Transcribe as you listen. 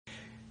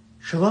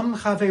Shalom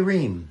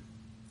Chaverim.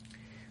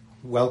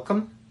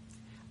 Welcome.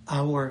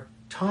 Our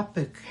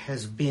topic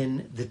has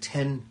been the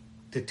Ten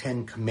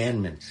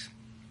Commandments,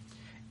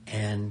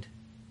 and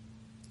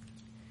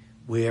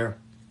we're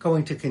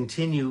going to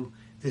continue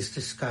this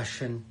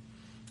discussion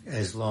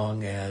as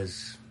long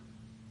as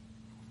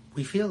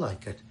we feel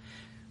like it,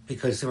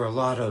 because there are a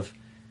lot of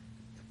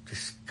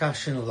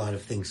discussion, a lot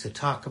of things to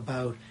talk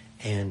about,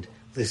 and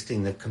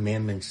listing the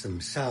commandments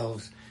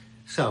themselves.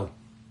 So,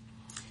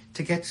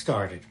 to get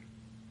started,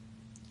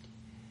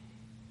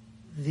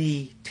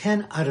 the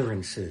 10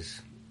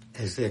 utterances,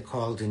 as they're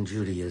called in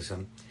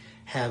Judaism,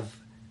 have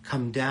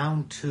come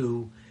down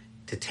to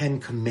the 10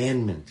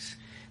 commandments.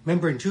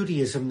 Remember, in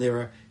Judaism, there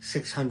are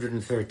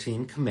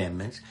 613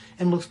 commandments,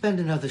 and we'll spend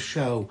another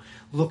show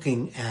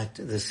looking at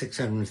the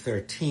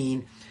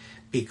 613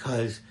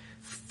 because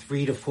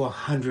 300 to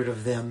 400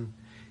 of them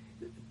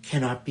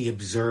cannot be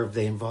observed.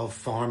 They involve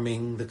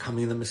farming, the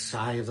coming of the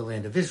Messiah of the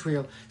land of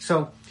Israel.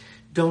 So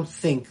don't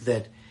think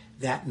that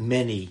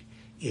many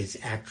is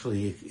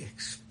actually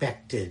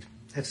expected.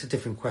 That's a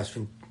different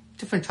question,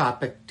 different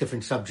topic,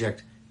 different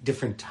subject,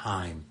 different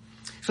time.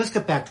 So let's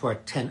get back to our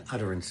 10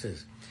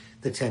 utterances,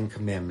 the 10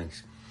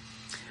 commandments.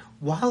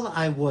 While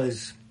I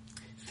was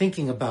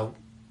thinking about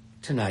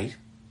tonight,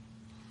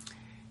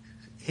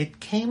 it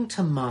came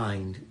to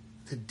mind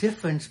the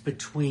difference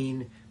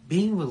between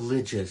being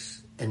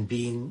religious and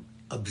being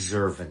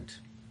observant.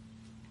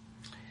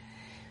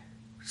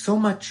 So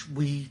much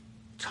we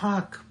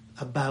talk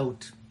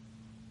about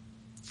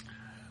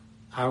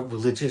our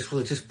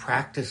religious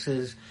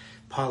practices,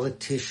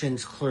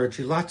 politicians,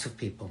 clergy, lots of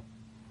people.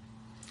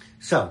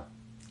 So,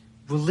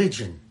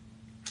 religion.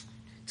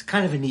 It's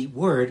kind of a neat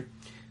word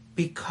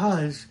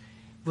because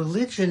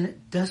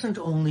religion doesn't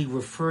only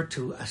refer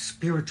to a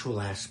spiritual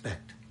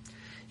aspect.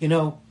 You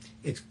know,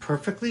 it's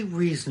perfectly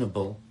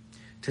reasonable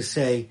to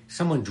say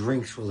someone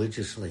drinks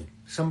religiously,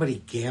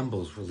 somebody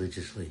gambles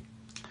religiously,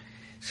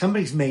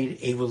 somebody's made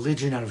a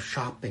religion out of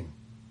shopping.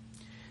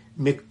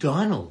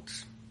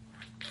 McDonald's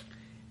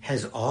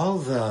has all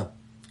the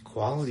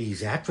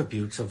qualities,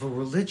 attributes of a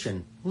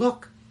religion.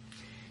 Look,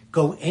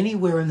 go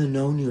anywhere in the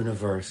known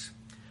universe,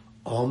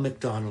 all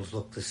McDonald's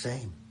look the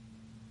same.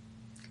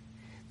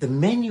 The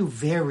menu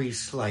varies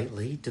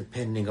slightly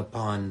depending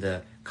upon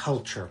the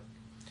culture.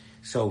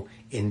 So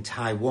in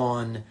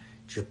Taiwan,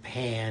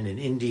 Japan, and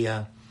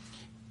India,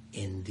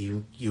 in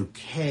the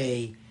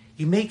UK,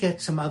 you may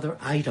get some other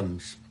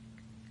items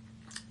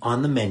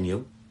on the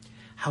menu.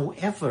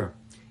 However,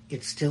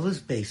 it still is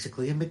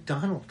basically a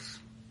McDonald's.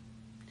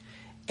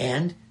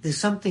 And there's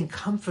something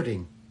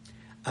comforting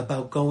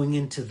about going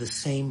into the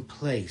same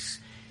place,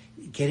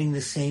 getting the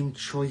same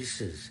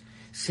choices,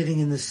 sitting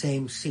in the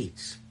same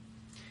seats.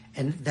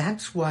 And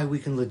that's why we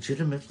can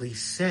legitimately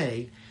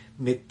say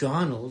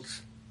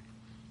McDonald's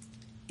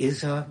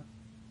is a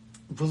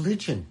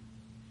religion.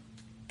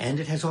 And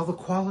it has all the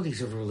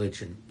qualities of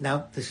religion.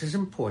 Now, this is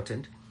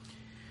important.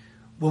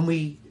 When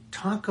we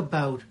talk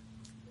about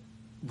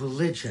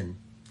religion,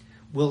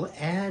 we'll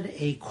add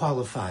a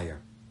qualifier.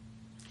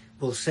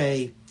 We'll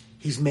say,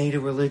 he's made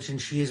a religion,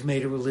 she has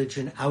made a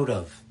religion out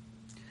of.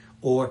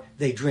 Or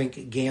they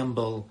drink,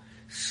 gamble,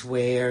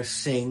 swear,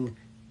 sing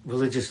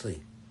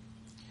religiously.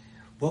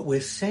 What we're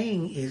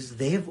saying is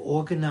they have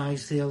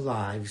organized their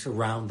lives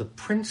around the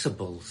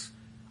principles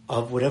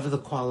of whatever the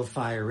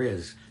qualifier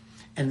is.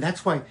 And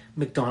that's why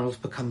McDonald's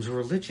becomes a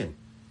religion.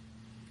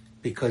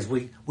 Because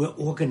we're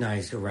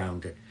organized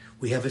around it.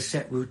 We have a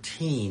set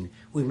routine.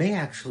 We may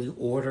actually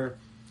order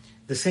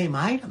the same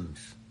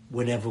items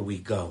whenever we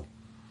go.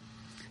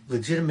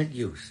 Legitimate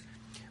use.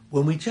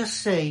 When we just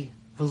say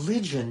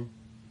religion,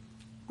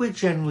 we're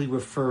generally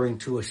referring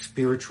to a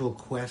spiritual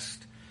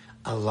quest,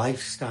 a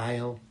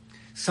lifestyle,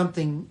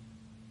 something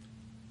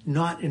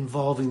not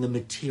involving the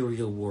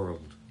material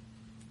world,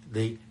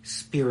 the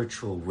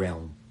spiritual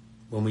realm,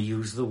 when we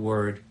use the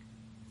word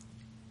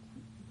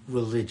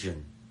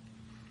religion.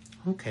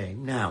 Okay,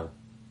 now,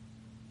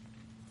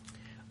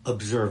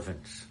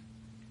 observance.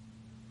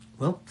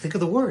 Well, think of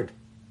the word,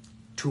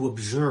 to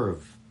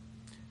observe.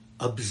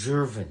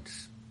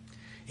 Observance.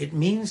 It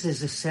means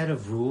there's a set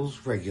of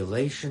rules,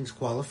 regulations,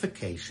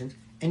 qualifications,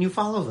 and you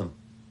follow them.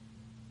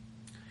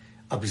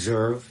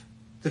 Observe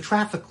the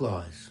traffic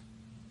laws.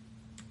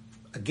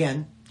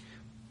 Again,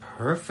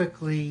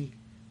 perfectly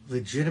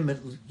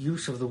legitimate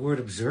use of the word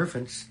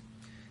observance.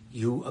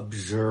 You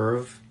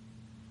observe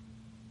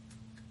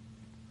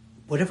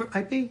whatever it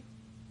might be.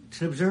 It's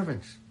an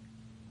observance.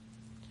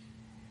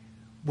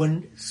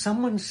 When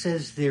someone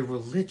says they're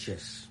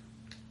religious,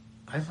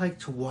 I like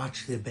to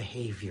watch their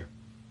behavior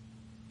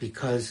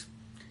because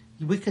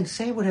we can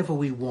say whatever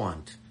we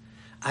want.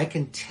 I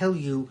can tell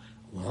you,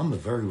 well, I'm a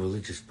very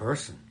religious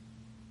person.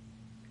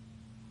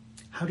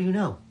 How do you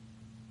know?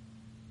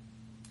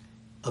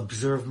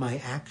 Observe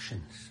my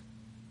actions.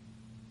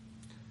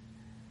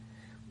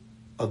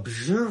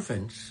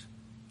 Observance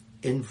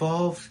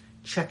involves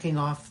checking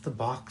off the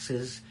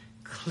boxes,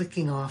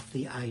 clicking off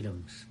the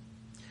items.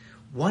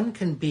 One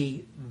can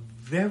be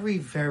very,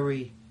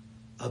 very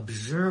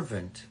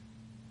observant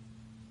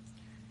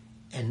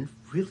and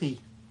really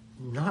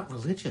not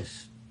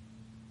religious.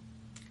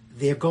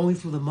 They're going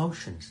through the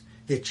motions.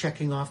 They're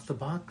checking off the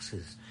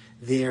boxes.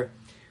 They're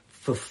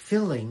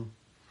fulfilling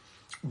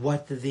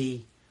what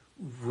the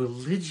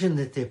religion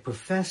that they're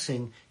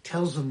professing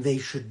tells them they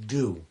should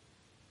do.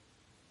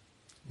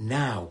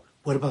 Now,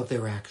 what about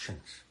their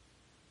actions?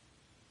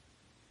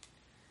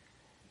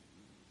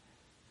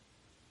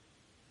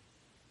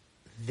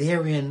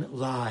 Therein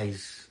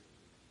lies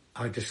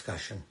our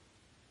discussion.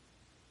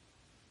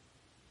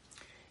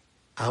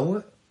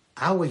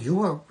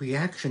 Your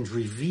reactions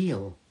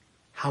reveal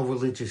how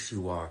religious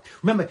you are.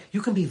 Remember,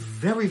 you can be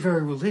very,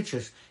 very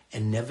religious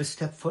and never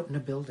step foot in a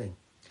building.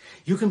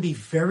 You can be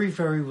very,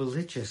 very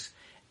religious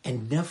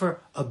and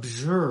never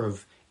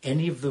observe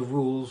any of the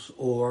rules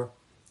or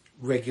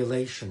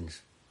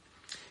regulations.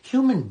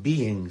 Human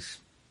beings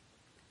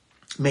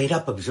made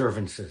up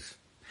observances.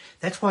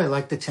 That's why I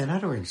like the 10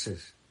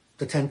 Utterances,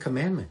 the 10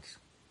 Commandments,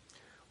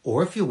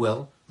 or if you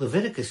will,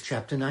 Leviticus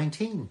chapter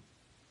 19.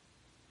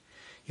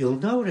 You'll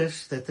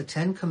notice that the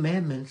 10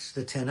 Commandments,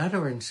 the 10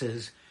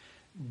 Utterances,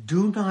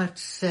 do not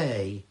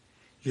say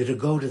you're to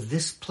go to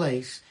this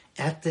place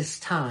at this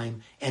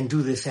time and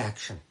do this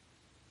action.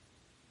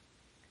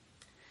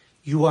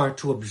 You are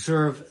to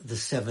observe the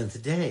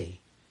seventh day,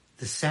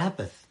 the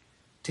Sabbath,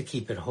 to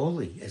keep it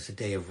holy as a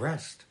day of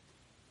rest.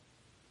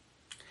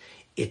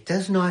 It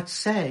does not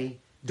say,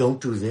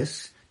 don't do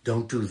this,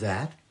 don't do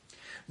that,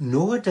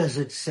 nor does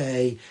it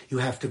say you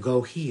have to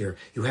go here,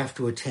 you have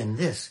to attend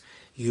this,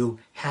 you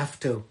have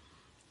to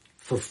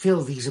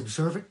fulfill these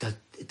observances.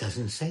 It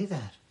doesn't say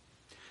that.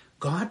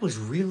 God was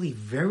really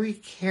very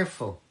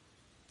careful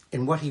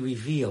in what he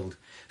revealed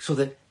so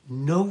that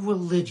no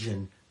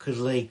religion could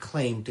lay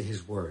claim to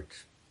his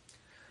words.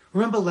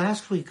 Remember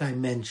last week I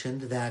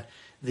mentioned that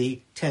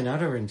the 10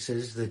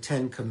 Utterances, the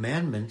 10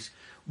 Commandments,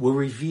 were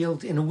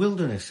revealed in a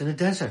wilderness, in a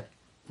desert.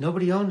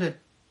 Nobody owned it.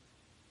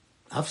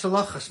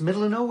 Avsalachas,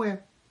 middle of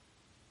nowhere.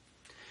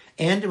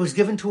 And it was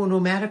given to a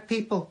nomadic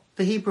people,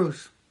 the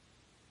Hebrews.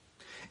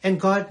 And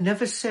God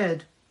never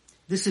said,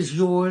 this is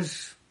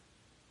yours,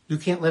 you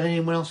can't let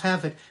anyone else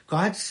have it.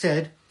 God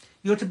said,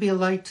 you're to be a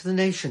light to the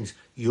nations.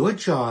 Your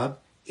job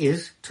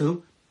is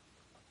to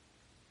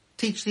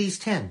teach these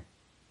 10.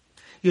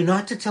 You're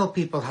not to tell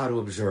people how to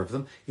observe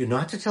them. You're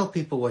not to tell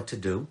people what to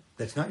do.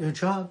 That's not your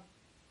job.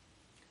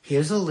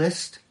 Here's a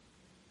list.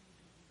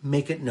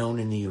 Make it known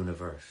in the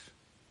universe.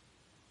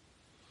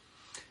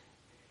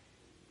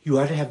 You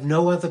are to have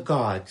no other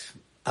gods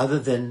other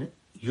than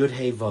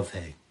Yud-He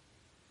Vav-He.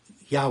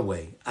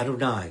 Yahweh,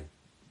 Adonai,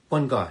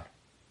 one God.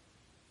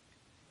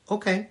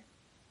 Okay.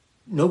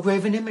 No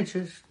graven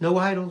images, no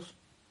idols.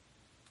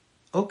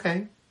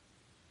 Okay.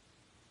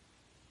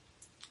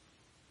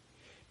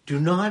 Do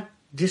not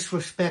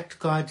disrespect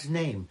God's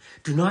name.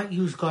 Do not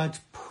use God's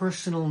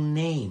personal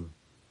name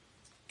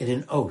in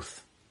an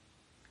oath.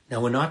 Now,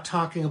 we're not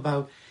talking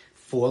about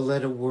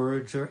 4-letter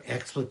words or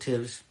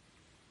expletives.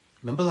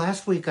 Remember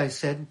last week I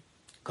said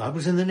God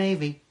was in the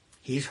Navy.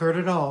 He's heard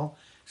it all,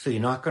 so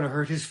you're not going to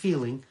hurt his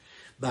feeling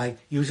by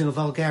using a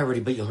vulgarity,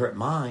 but you'll hurt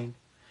mine.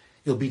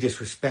 You'll be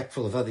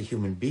disrespectful of other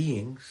human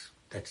beings.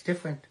 That's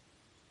different.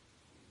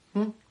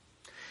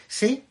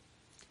 See?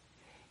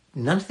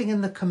 Nothing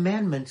in the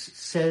commandments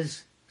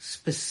says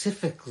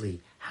specifically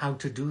how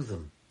to do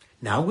them.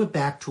 Now we're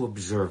back to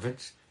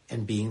observance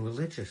and being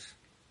religious.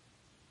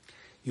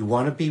 You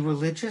want to be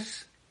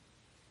religious?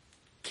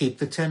 Keep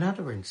the 10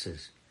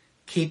 Utterances.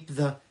 Keep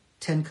the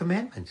 10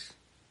 Commandments.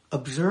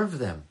 Observe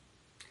them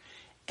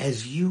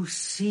as you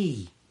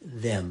see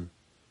them.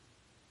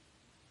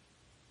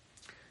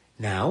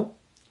 Now,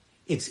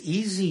 it's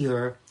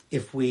easier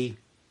if we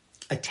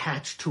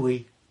attach to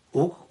a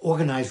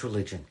organized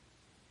religion,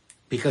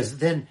 because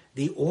then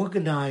the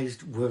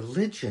organized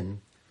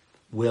religion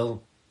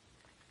will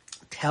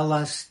tell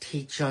us,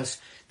 teach us,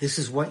 this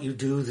is what you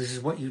do, this is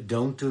what you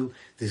don't do,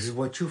 this is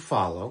what you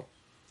follow.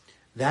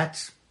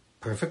 That's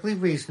perfectly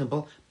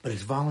reasonable, but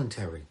it's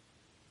voluntary.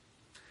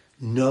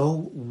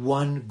 No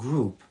one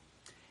group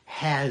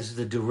has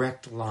the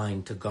direct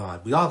line to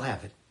God. We all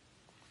have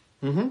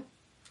it.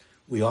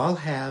 We all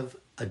have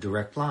a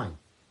direct line.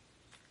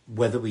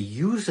 Whether we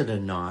use it or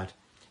not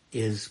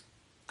is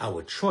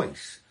our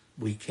choice.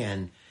 We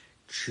can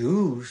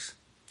choose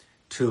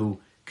to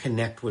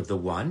connect with the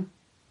one,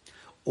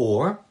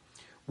 or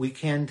we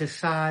can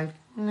decide,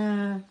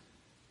 nah,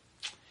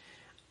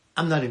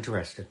 I'm not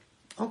interested.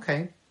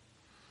 Okay.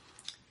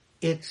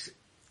 It's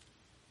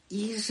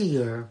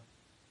easier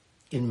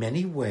in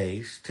many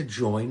ways to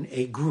join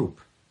a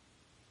group.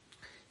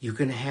 You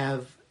can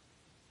have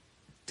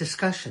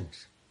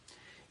discussions.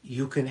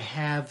 You can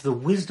have the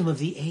wisdom of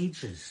the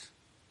ages.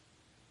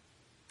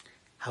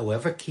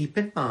 However, keep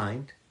in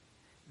mind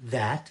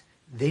that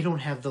they don't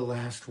have the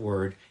last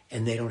word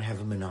and they don't have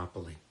a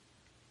monopoly.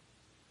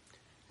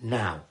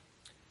 Now,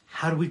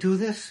 how do we do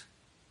this?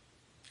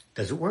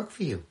 Does it work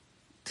for you?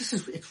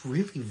 It's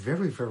really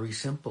very, very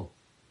simple.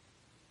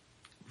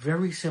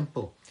 Very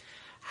simple.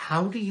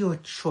 How do your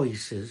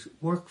choices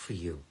work for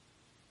you?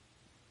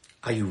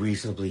 Are you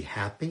reasonably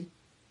happy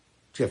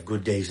Do you have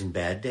good days and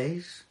bad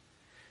days?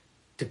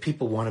 Do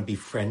people want to be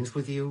friends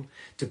with you?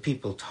 Do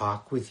people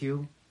talk with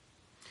you?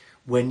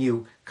 When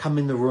you come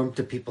in the room,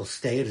 do people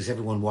stay? Does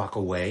everyone walk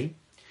away?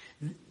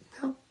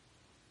 No.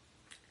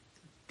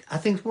 Are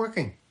things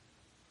working?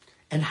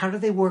 And how do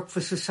they work for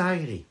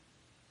society?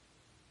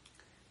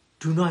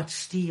 Do not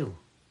steal.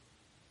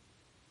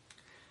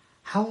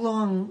 How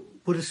long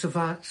would a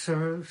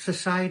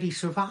society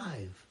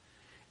survive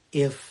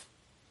if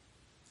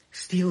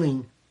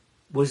stealing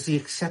was the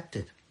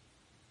accepted?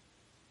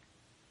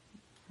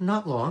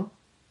 Not long.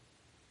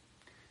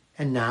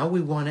 And now we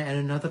want to add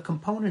another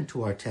component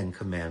to our 10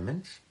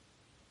 Commandments.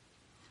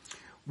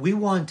 We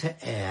want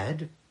to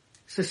add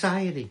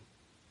society.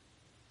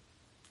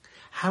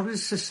 How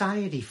does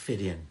society fit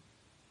in?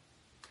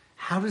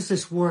 How does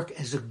this work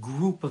as a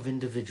group of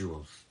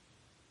individuals?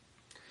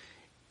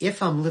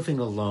 If I'm living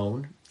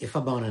alone, if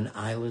I'm on an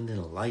island in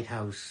a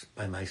lighthouse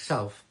by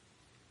myself,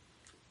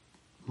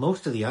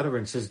 most of the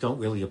utterances don't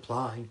really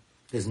apply.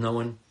 There's no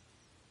one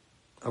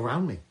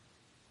around me.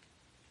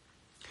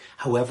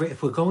 However,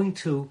 if we're going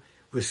to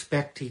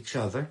respect each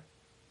other,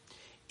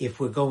 if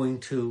we're going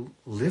to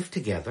live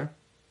together,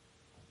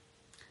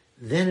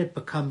 then it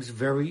becomes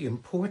very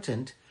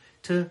important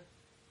to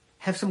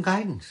have some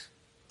guidance,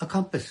 a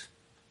compass.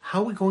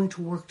 How are we going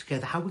to work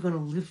together? How are we going to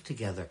live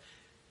together?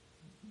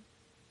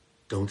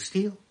 Don't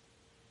steal.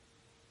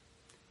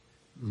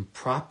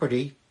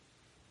 Property,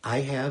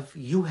 I have,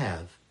 you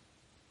have.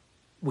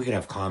 We can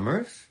have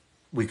commerce.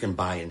 We can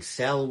buy and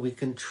sell. We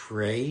can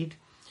trade.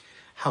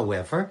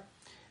 However,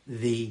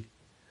 the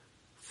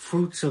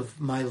fruits of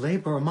my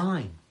labor are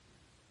mine.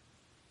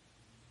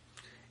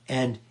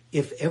 And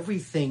if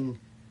everything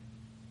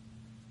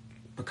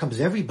becomes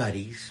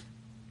everybody's,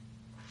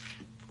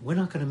 we're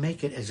not going to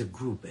make it as a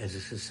group, as a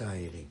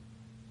society.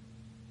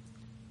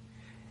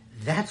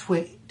 That's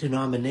where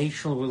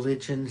denominational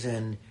religions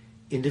and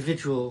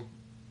individual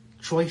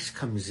choice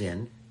comes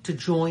in, to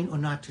join or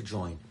not to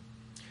join.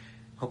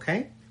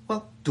 Okay?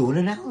 Well, do an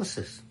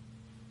analysis.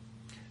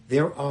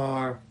 There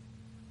are,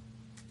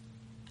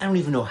 I don't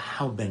even know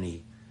how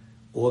many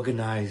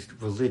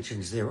organized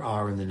religions there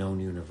are in the known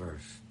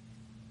universe.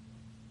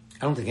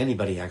 I don't think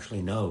anybody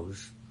actually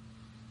knows.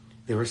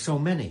 There are so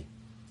many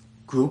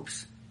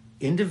groups,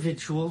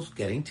 individuals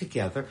getting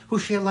together who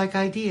share like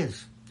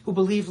ideas, who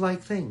believe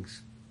like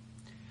things.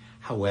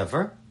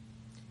 However,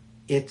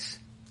 it's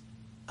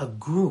a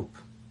group.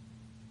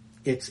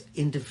 It's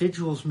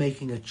individuals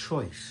making a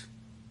choice.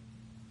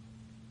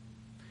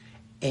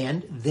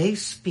 And they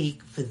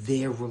speak for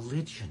their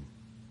religion.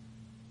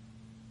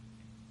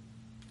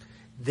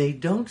 They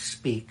don't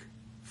speak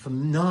for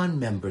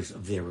non-members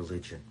of their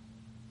religion.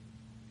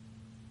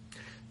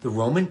 The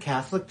Roman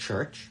Catholic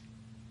Church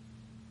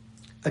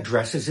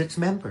addresses its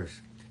members.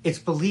 Its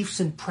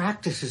beliefs and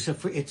practices are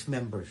for its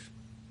members.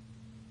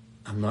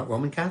 I'm not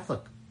Roman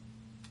Catholic.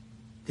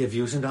 Their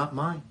views are not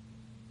mine.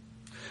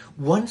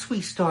 Once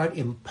we start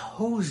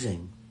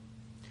imposing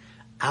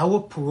our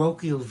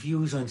parochial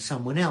views on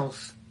someone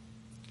else,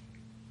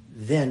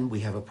 then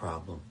we have a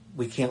problem.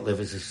 We can't live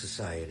as a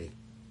society.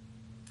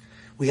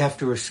 We have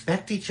to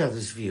respect each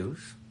other's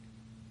views,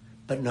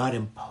 but not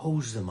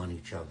impose them on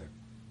each other.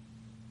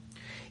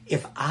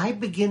 If I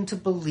begin to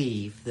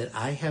believe that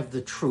I have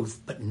the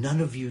truth, but none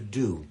of you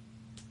do,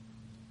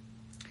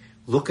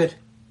 look at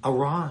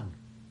Iran,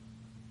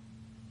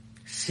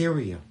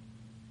 Syria,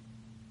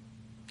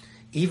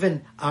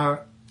 even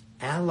our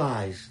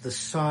allies, the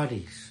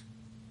Saudis.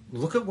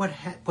 Look at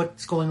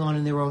what's going on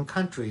in their own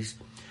countries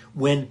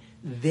when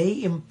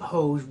they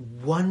impose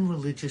one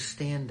religious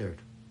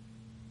standard.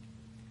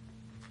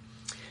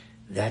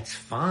 That's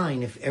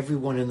fine if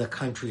everyone in the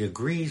country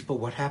agrees, but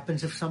what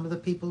happens if some of the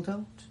people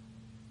don't?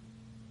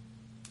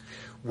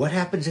 What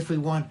happens if we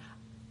want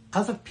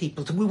other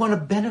people we want to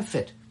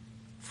benefit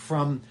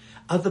from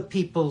other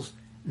people's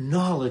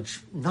knowledge,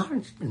 not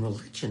in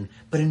religion,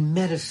 but in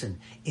medicine,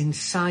 in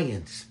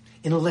science,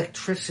 in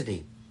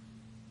electricity.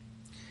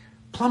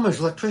 Plumbers,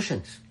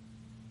 electricians.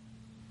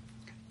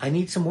 I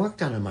need some work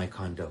done in my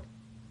condo.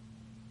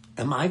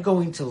 Am I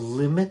going to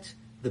limit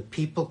the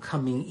people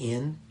coming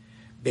in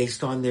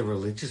based on their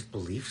religious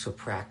beliefs or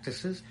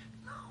practices?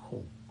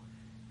 No.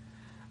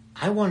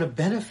 I want to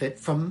benefit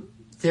from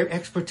their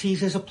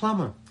expertise as a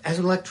plumber, as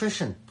an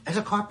electrician, as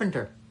a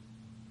carpenter.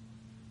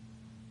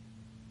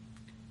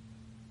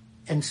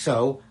 And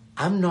so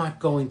I'm not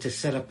going to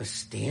set up a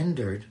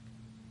standard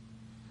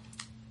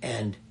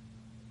and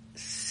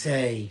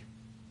say,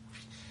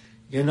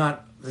 you're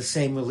not the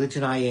same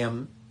religion I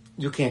am,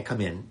 you can't come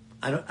in.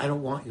 I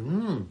don't want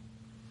you.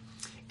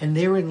 And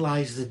therein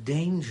lies the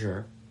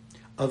danger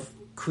of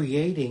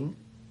creating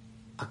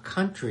a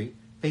country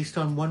based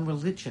on one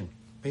religion,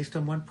 based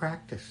on one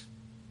practice.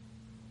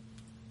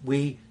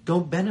 We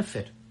don't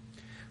benefit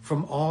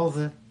from all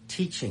the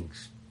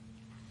teachings.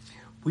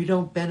 We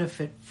don't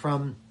benefit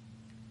from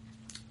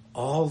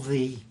all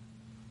the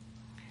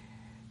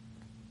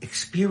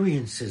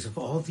experiences of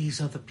all these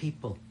other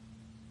people.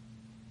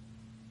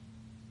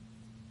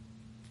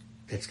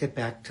 Let's get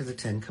back to the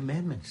 10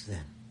 Commandments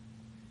then.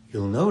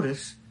 You'll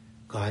notice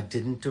God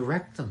didn't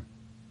direct them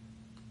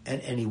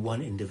at any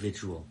one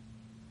individual,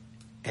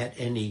 at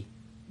any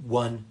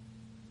one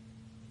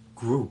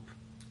group,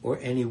 or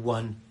any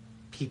one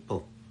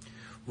people.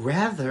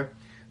 Rather,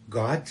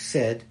 God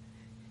said,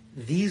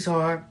 these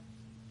are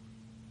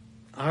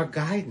our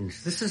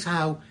guidance. This is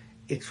how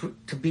it's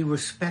to be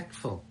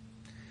respectful.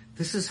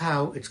 This is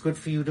how it's good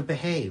for you to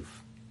behave.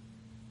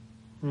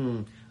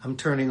 I'm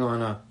turning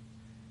on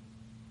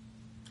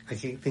I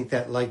think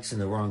that light's in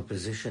the wrong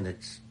position.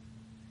 It's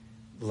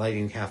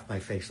lighting half my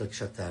face. Let's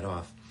shut that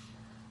off.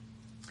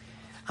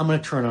 I'm going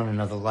to turn on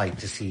another light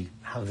to see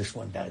how this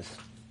one does.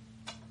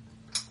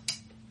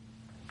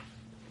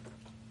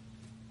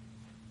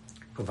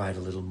 Provide a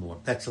little more.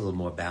 That's a little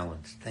more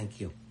balanced. Thank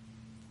you.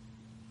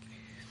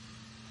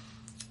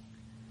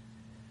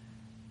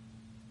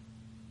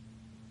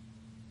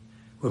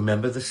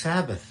 Remember the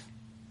Sabbath.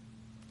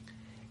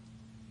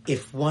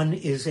 If one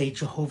is a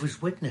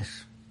Jehovah's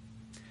Witness,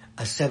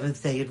 a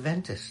Seventh-day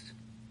Adventist,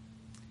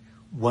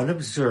 one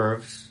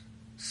observes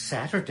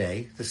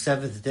Saturday, the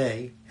seventh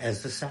day,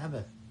 as the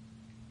Sabbath.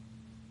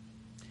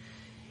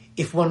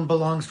 If one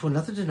belongs to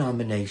another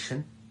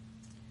denomination,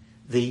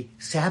 the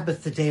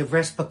Sabbath, the day of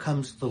rest,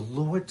 becomes the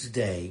Lord's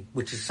Day,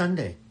 which is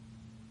Sunday.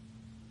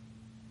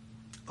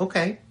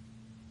 Okay.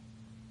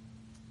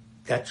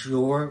 That's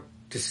your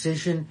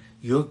decision,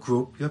 your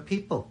group, your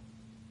people.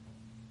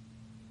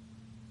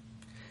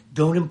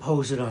 Don't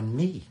impose it on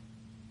me.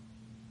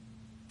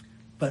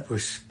 But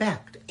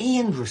respect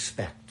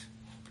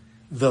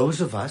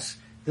those of us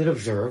that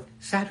observe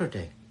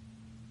Saturday.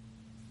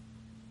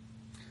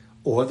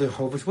 Or the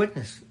Jehovah's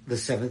Witness, the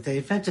Seventh-day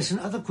Adventists, and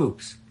other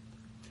groups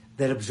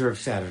that observe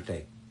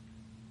Saturday.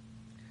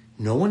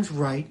 No one's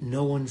right,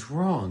 no one's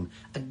wrong.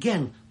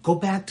 Again, go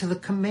back to the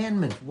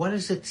commandment. What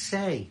does it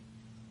say?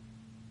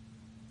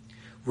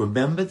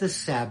 Remember the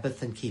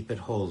Sabbath and keep it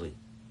holy.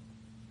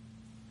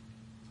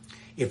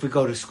 If we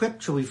go to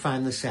Scripture, we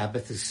find the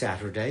Sabbath is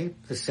Saturday,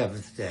 the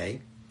seventh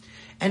day.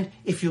 And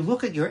if you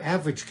look at your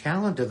average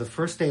calendar, the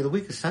first day of the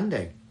week is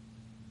Sunday.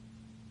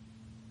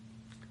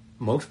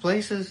 Most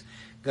places,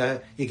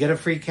 you get a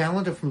free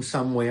calendar from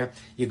somewhere.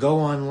 You go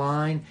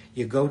online,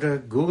 you go to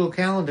Google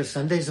Calendar.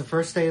 Sunday's the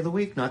first day of the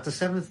week, not the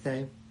seventh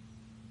day.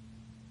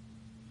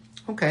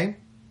 Okay.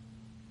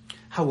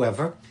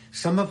 However,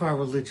 some of our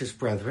religious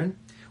brethren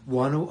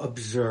want to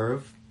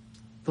observe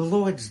the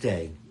Lord's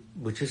Day,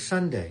 which is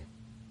Sunday,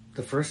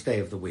 the first day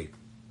of the week.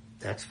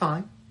 That's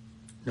fine.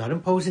 Not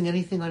imposing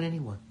anything on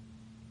anyone.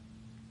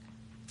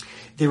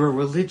 There are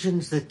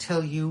religions that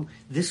tell you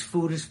this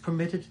food is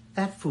permitted,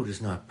 that food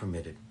is not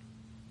permitted.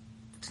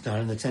 It's not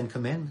in the Ten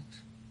Commandments.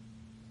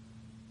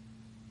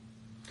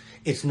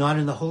 It's not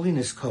in the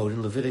Holiness Code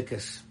in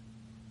Leviticus.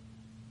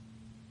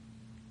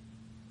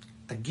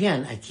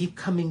 Again, I keep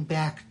coming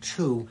back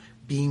to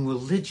being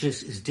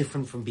religious is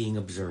different from being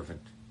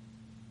observant.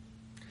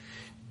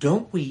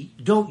 Don't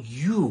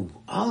you,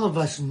 all of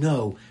us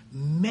know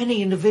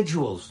many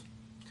individuals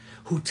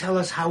who tell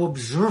us how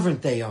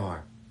observant they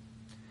are.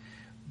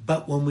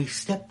 But when we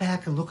step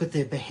back and look at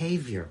their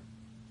behavior,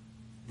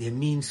 they're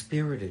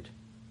mean-spirited.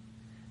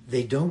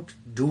 They don't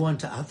do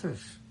unto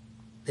others.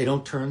 They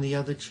don't turn the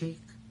other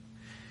cheek.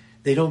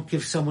 They don't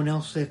give someone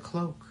else their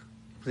cloak,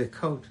 their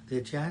coat,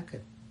 their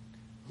jacket.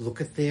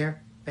 Look at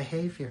their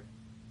behavior.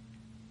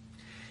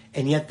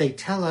 And yet they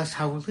tell us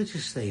how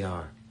religious they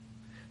are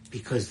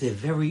because they're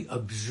very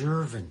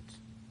observant,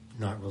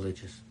 not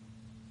religious.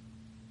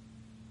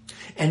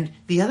 And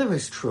the other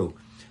is true.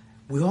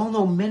 We all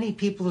know many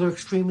people that are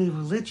extremely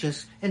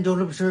religious and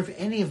don't observe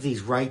any of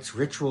these rites,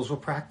 rituals, or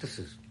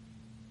practices.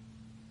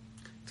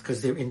 It's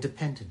because they're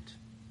independent.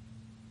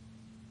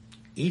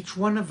 Each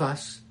one of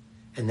us,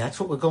 and that's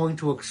what we're going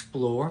to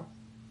explore,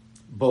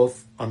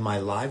 both on my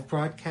live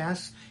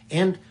broadcasts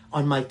and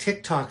on my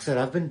TikToks that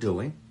I've been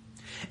doing.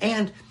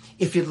 And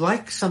if you'd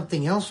like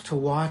something else to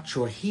watch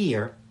or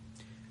hear,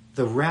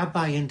 The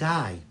Rabbi and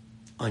I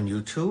on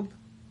YouTube,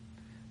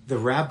 The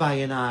Rabbi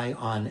and I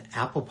on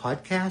Apple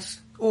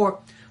Podcasts,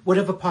 or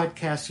whatever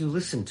podcast you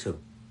listen to.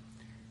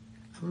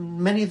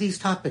 Many of these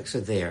topics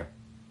are there.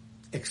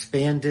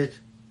 Expanded,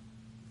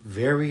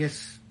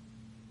 various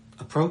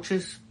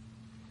approaches.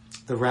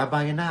 The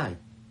Rabbi and I.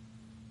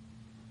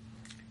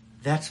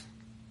 That's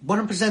what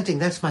I'm presenting.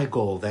 That's my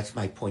goal. That's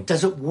my point.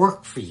 Does it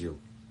work for you?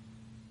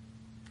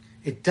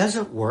 It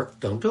doesn't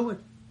work, don't do it.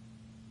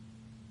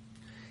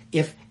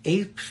 If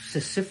a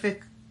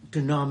specific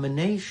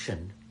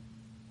denomination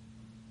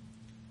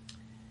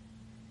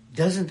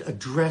doesn't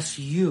address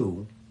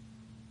you,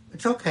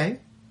 it's okay.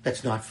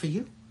 That's not for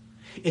you.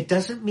 It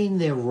doesn't mean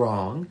they're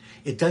wrong.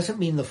 It doesn't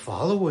mean the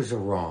followers are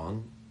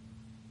wrong.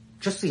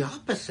 Just the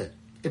opposite.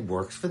 It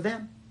works for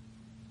them.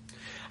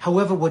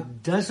 However,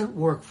 what doesn't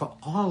work for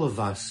all of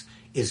us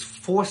is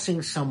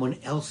forcing someone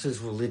else's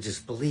religious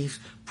beliefs,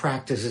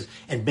 practices,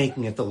 and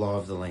making it the law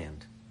of the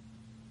land.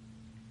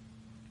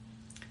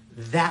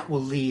 That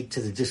will lead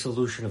to the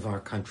dissolution of our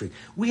country.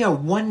 We are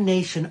one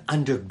nation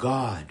under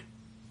God.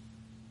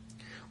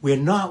 We're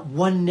not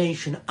one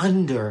nation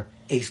under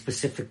a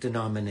specific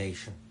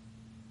denomination.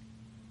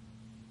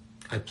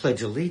 I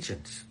pledge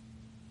allegiance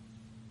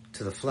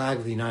to the flag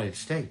of the United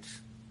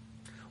States,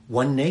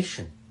 one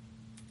nation,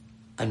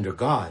 under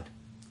God,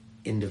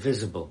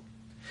 indivisible.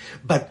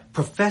 But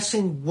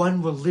professing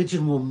one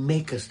religion will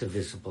make us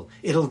divisible.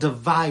 It'll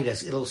divide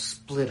us. It'll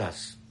split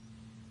us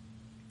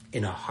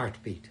in a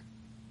heartbeat.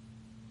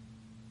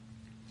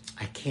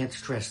 I can't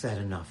stress that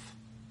enough.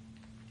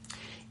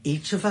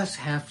 Each of us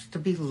has to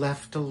be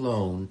left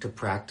alone to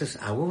practice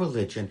our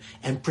religion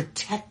and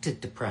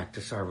protected to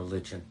practice our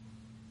religion.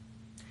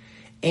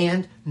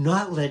 And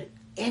not let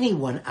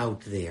anyone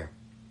out there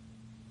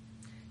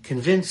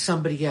convince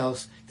somebody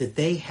else that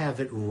they have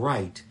it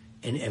right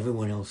and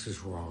everyone else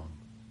is wrong.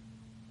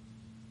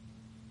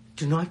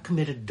 Do not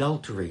commit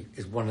adultery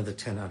is one of the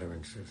 10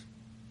 utterances.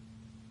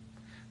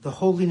 The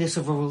holiness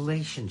of a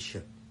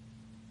relationship.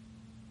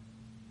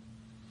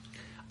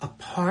 A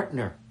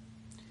partner.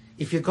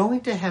 If you're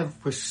going to have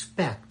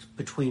respect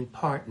between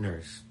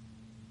partners,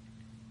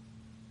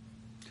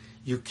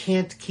 you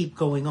can't keep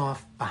going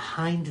off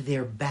behind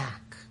their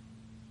back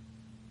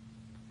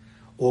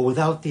or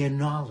without their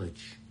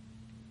knowledge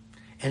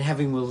and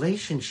having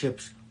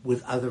relationships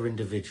with other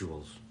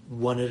individuals,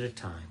 one at a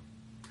time.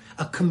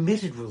 A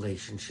committed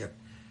relationship.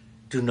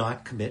 Do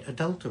not commit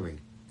adultery.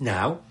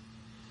 Now,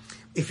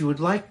 if you would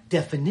like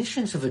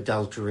definitions of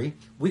adultery,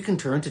 we can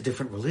turn to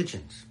different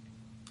religions.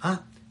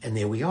 And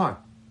there we are.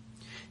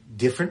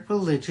 Different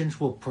religions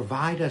will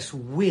provide us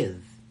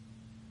with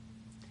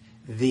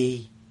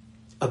the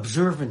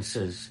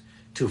observances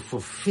to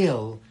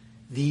fulfill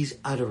these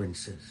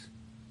utterances.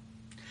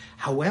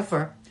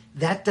 However,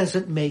 that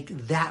doesn't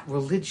make that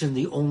religion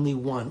the only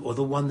one, or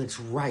the one that's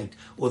right,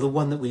 or the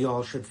one that we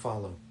all should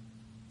follow.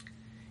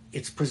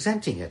 It's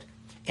presenting it,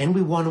 and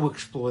we want to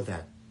explore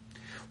that.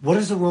 What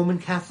does the Roman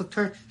Catholic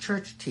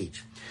Church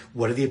teach?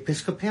 What do the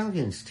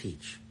Episcopalians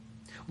teach?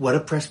 What do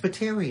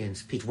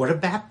Presbyterians teach? What do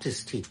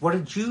Baptists teach? What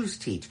do Jews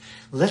teach?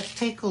 Let's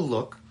take a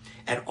look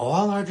at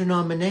all our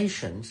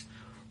denominations,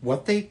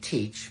 what they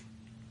teach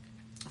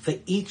for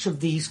each of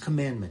these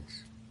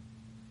commandments.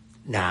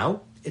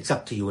 Now, it's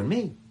up to you and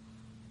me.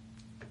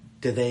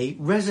 Do they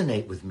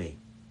resonate with me?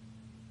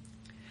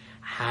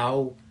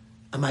 How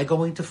am I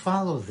going to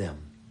follow them?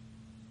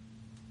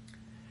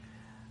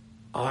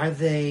 Are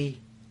they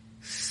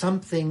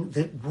something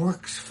that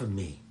works for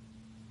me?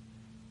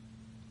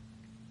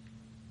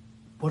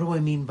 What do I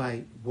mean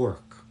by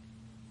work?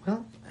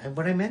 Well,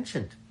 what I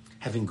mentioned,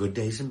 having good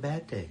days and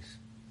bad days.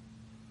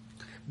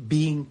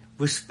 Being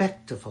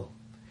respectful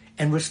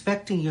and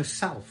respecting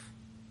yourself.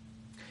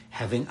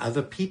 Having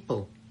other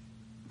people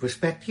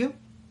respect you.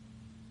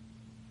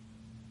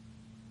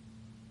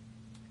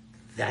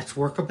 That's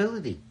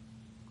workability.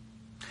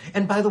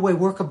 And by the way,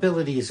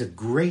 workability is a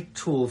great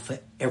tool for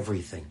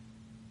everything.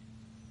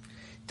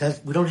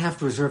 We don't have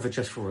to reserve it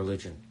just for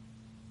religion.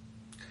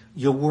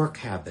 Your work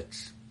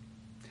habits,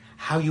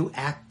 how you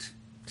act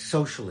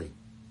socially,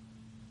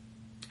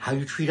 how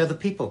you treat other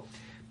people.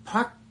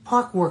 Park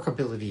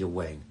workability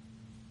away.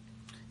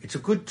 It's a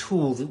good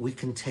tool that we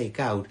can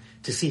take out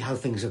to see how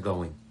things are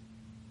going.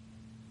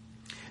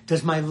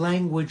 Does my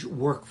language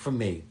work for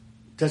me?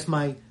 Does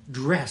my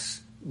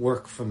dress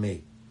work for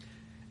me?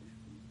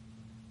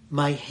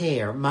 My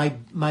hair, my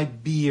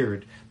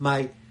beard,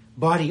 my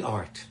body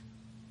art.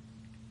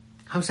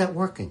 How's that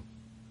working?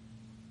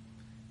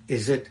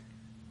 Is it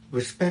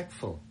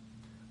respectful?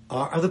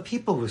 Are other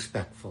people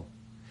respectful?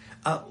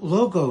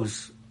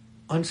 Logos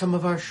on some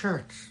of our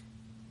shirts.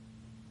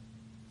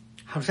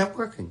 How's that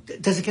working?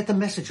 Does it get the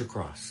message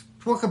across?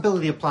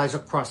 Workability applies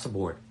across the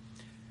board.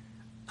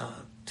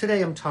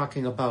 Today I'm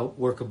talking about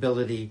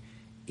workability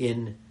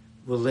in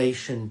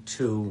relation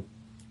to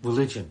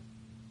religion,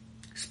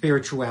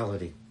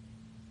 spirituality.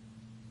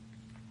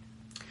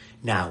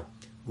 Now,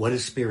 what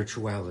is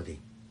spirituality?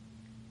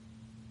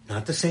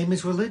 Not the same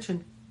as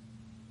religion.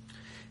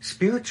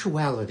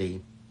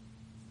 Spirituality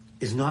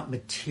is not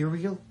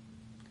material.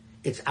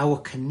 It's our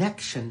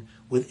connection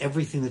with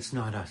everything that's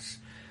not us.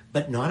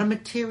 But not a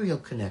material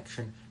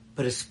connection,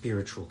 but a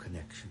spiritual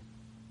connection.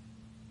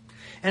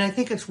 And I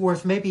think it's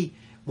worth, maybe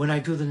when I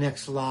do the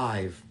next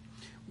live,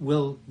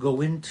 we'll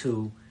go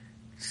into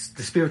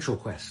the spiritual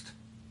quest,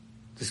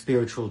 the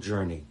spiritual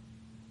journey.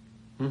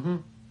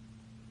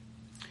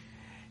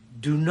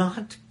 Do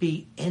not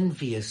be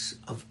envious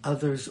of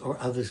others or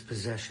others'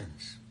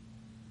 possessions.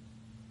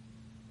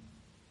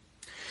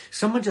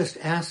 Someone just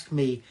asked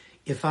me,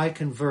 if I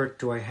convert,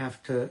 do I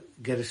have to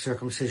get a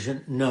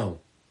circumcision? No.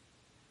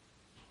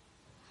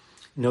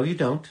 No, you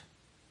don't.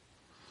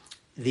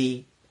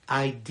 The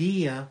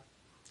idea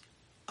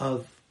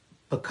of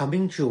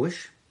becoming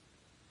Jewish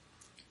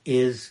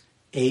is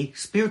a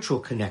spiritual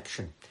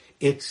connection.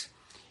 It's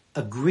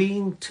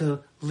agreeing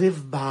to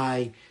live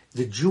by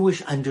the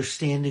Jewish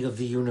understanding of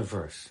the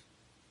universe.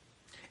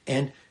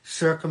 And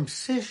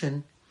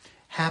circumcision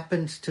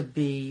happens to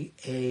be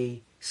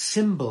a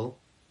symbol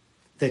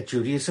that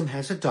Judaism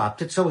has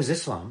adopted, so is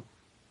Islam.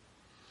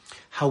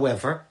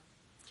 However,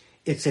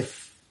 it's a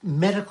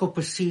medical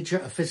procedure,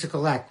 a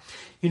physical act.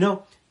 You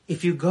know,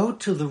 if you go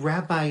to the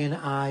Rabbi and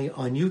I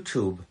on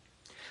YouTube,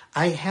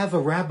 I have a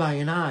Rabbi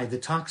and I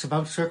that talks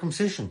about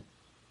circumcision,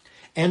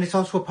 and it's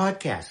also a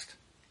podcast.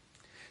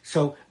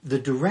 So the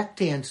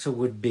direct answer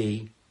would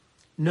be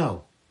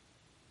no.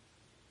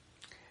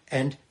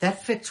 And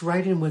that fits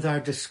right in with our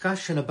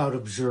discussion about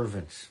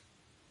observance.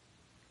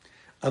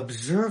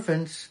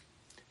 Observance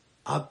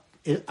are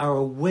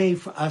a way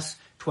for us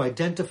to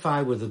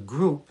identify with a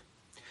group,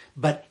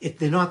 but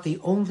they're not the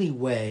only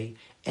way,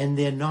 and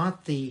they're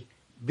not the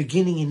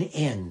beginning and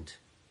end.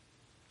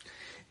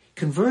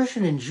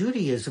 Conversion in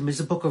Judaism is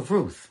the book of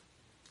Ruth,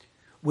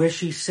 where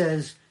she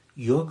says,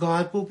 your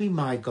God will be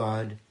my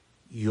God,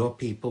 your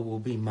people will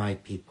be my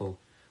people.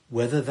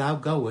 Whither thou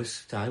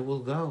goest, I will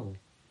go.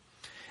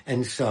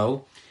 And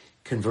so,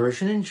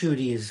 conversion in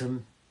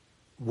Judaism,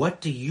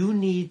 what do you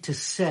need to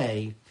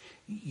say?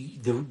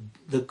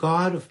 The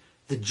God of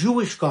the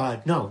Jewish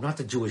God, no, not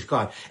the Jewish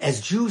God,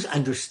 as Jews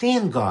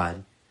understand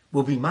God,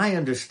 will be my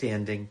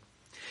understanding.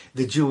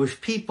 The Jewish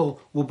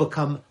people will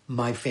become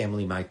my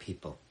family, my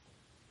people.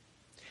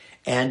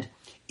 And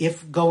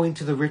if going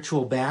to the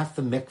ritual bath,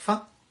 the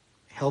mikvah,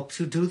 helps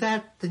you do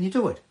that, then you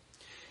do it.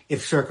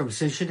 If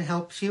circumcision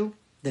helps you,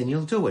 then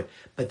you'll do it.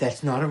 But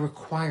that's not a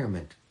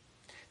requirement.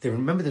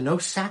 Remember, there are no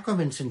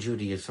sacraments in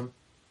Judaism.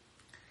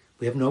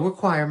 We have no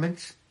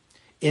requirements.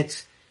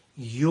 It's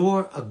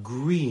your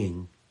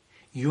agreeing,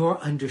 your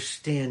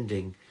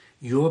understanding,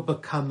 your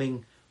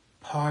becoming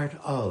part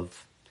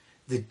of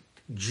the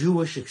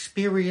Jewish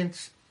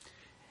experience.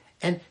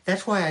 And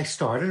that's why I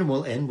started, and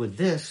we'll end with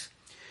this,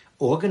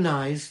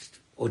 organized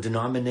or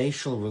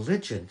denominational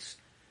religions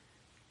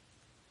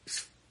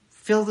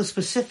fill the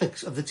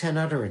specifics of the 10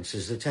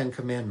 utterances, the 10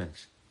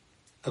 commandments.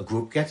 A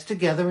group gets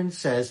together and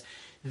says,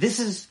 this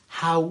is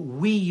how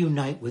we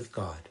unite with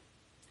God.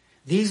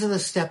 These are the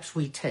steps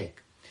we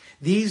take.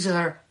 These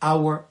are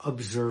our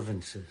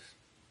observances.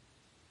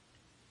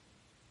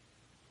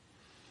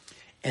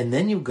 And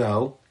then you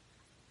go,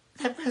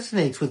 that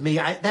resonates with me.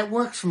 That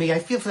works for me. I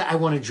feel for that. I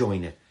want to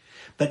join it.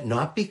 But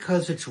not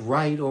because it's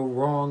right or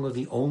wrong or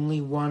the only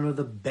one or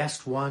the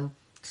best one.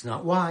 It's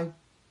not why.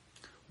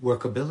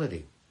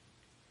 Workability.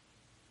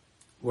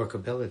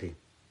 Workability.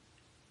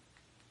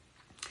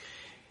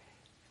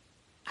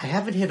 I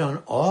haven't hit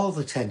on all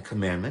the 10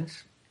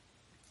 commandments.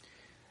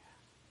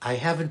 I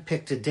haven't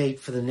picked a date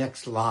for the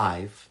next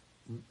live.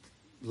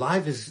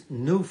 Live is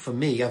new for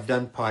me. I've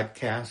done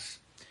podcasts.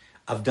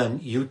 I've done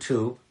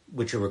YouTube,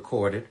 which are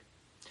recorded.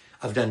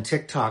 I've done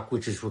TikTok,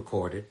 which is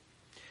recorded.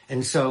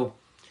 And so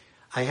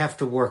I have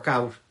to work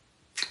out.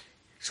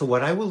 So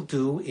what I will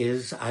do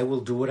is I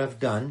will do what I've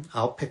done.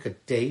 I'll pick a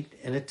date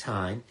and a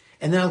time.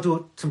 And then I'll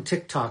do some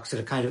TikToks that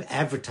are kind of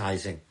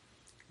advertising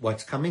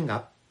what's coming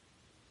up.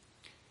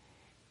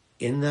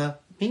 In the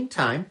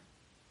meantime,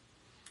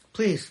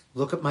 please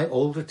look at my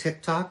older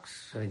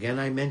TikToks. And again,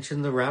 I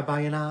mentioned the Rabbi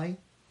and I.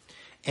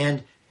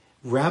 And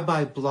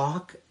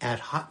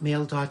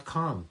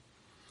rabbiblock@hotmail.com.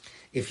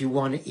 If you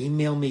want to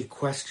email me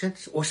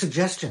questions or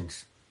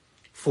suggestions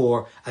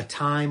for a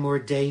time or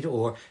a date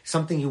or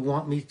something you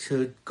want me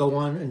to go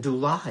on and do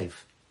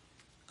live,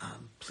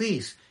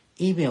 please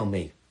email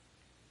me.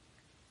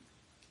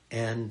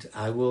 And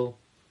I will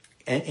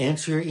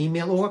answer your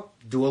email or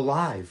do a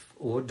live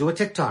or do a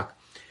TikTok.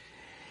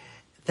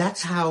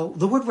 That's how,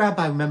 the word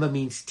rabbi, remember,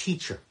 means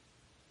teacher.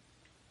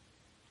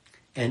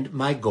 And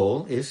my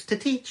goal is to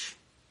teach.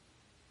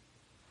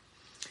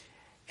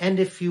 And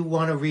if you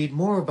want to read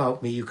more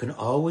about me, you can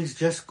always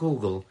just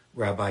Google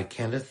Rabbi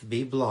Kenneth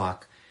B.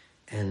 Block.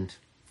 And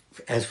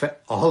as for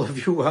all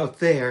of you out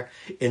there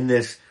in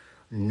this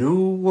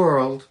new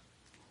world,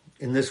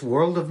 in this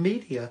world of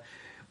media,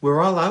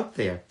 we're all out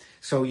there.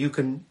 So you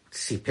can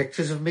see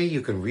pictures of me,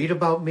 you can read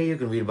about me, you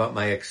can read about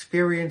my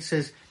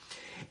experiences,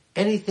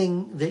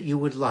 anything that you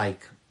would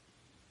like.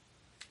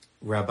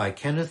 Rabbi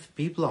Kenneth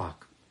B.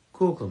 Block.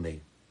 Google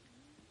me.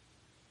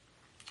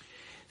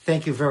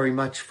 Thank you very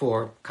much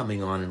for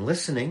coming on and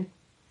listening.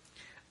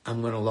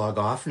 I'm going to log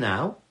off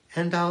now,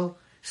 and I'll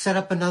set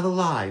up another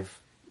live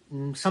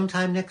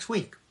sometime next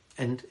week.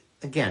 And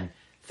again,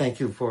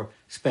 thank you for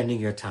spending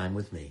your time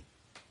with me.